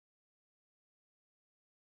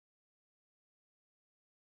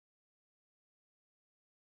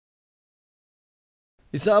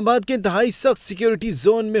اسلام آباد کے انتہائی سخت سیکیورٹی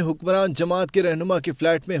زون میں حکمران جماعت کے رہنما کے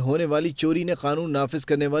فلیٹ میں ہونے والی چوری نے قانون نافذ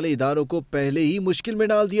کرنے والے اداروں کو پہلے ہی مشکل میں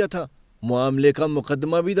ڈال دیا تھا۔ معاملے کا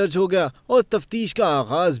مقدمہ بھی درج ہو گیا اور تفتیش کا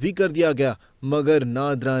آغاز بھی کر دیا گیا، مگر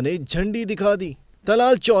نادرا نے جھنڈی دکھا دی۔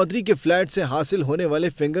 طلال چودھری کے فلیٹ سے حاصل ہونے والے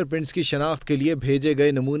فنگر پرنٹس کی شناخت کے لیے بھیجے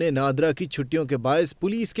گئے نمونے نادرا کی چھٹیوں کے باعث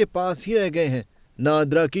پولیس کے پاس ہی رہ گئے ہیں۔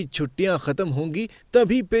 نادرا کی چھٹیاں ختم ہوں گی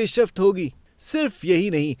تبھی پیش رفت ہوگی۔ صرف یہی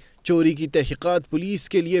نہیں، چوری کی تحقیقات پولیس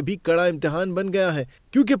کے لیے بھی کڑا امتحان بن گیا ہے،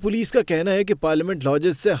 کیونکہ پولیس کا کہنا ہے کہ پارلیمنٹ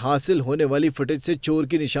لاجز سے حاصل ہونے والی فوٹیج سے چور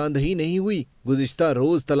کی نشاندہی نہیں ہوئی۔ گزشتہ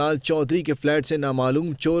روز طلال چودھری کے فلیٹ سے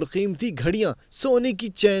نامعلوم چور قیمتی گھڑیاں، سونے کی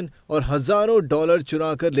چین اور ہزاروں ڈالر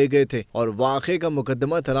چرا کر لے گئے تھے، اور واقعے کا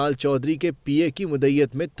مقدمہ طلال چودھری کے پی اے کی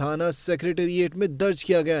مدعیت میں تھانہ سیکریٹریٹ میں درج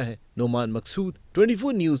کیا گیا ہے۔ نعمان مقصود،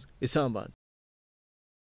 24 نیوز، اسلام آباد۔